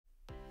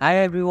Hi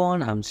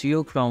everyone, I'm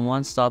Suyuk from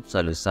One Stop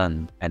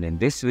Solution, and in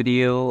this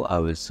video, I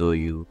will show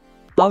you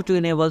how to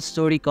enable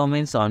story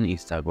comments on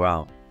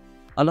Instagram.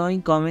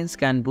 Allowing comments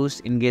can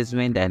boost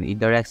engagement and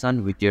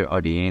interaction with your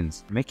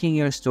audience, making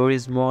your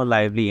stories more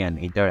lively and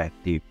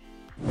interactive.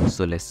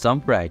 So let's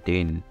jump right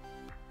in.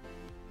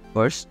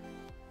 First,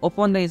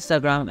 open the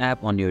Instagram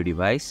app on your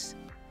device.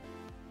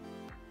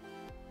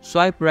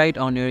 Swipe right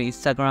on your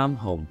Instagram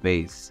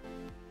homepage.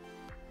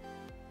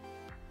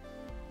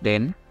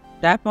 Then,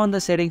 tap on the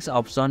settings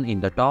option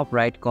in the top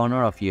right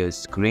corner of your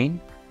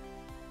screen.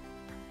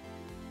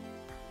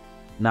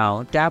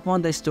 Now tap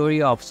on the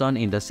story option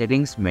in the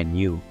settings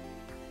menu.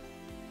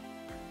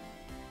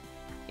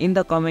 In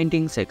the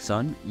commenting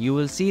section, you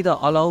will see the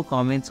allow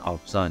comments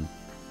option.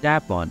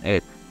 Tap on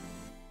it.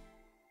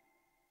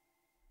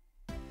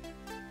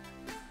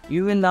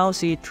 You will now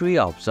see three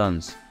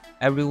options: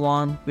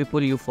 everyone,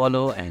 people you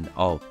follow, and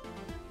off.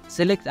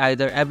 Select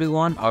either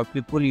everyone or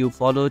people you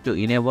follow to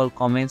enable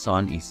comments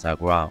on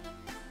Instagram.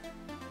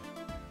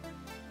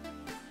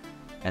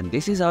 And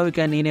this is how you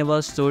can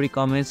enable story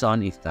comments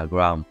on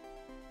Instagram.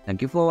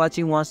 Thank you for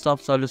watching One Stop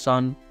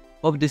Solution.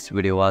 Hope this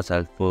video was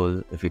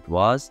helpful. If it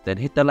was, then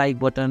hit the like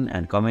button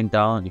and comment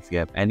down if you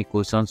have any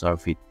questions or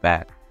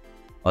feedback.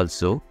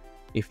 Also,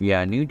 if you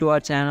are new to our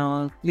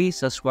channel, please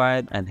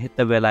subscribe and hit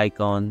the bell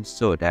icon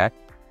so that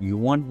you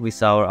won't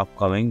miss our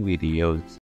upcoming videos.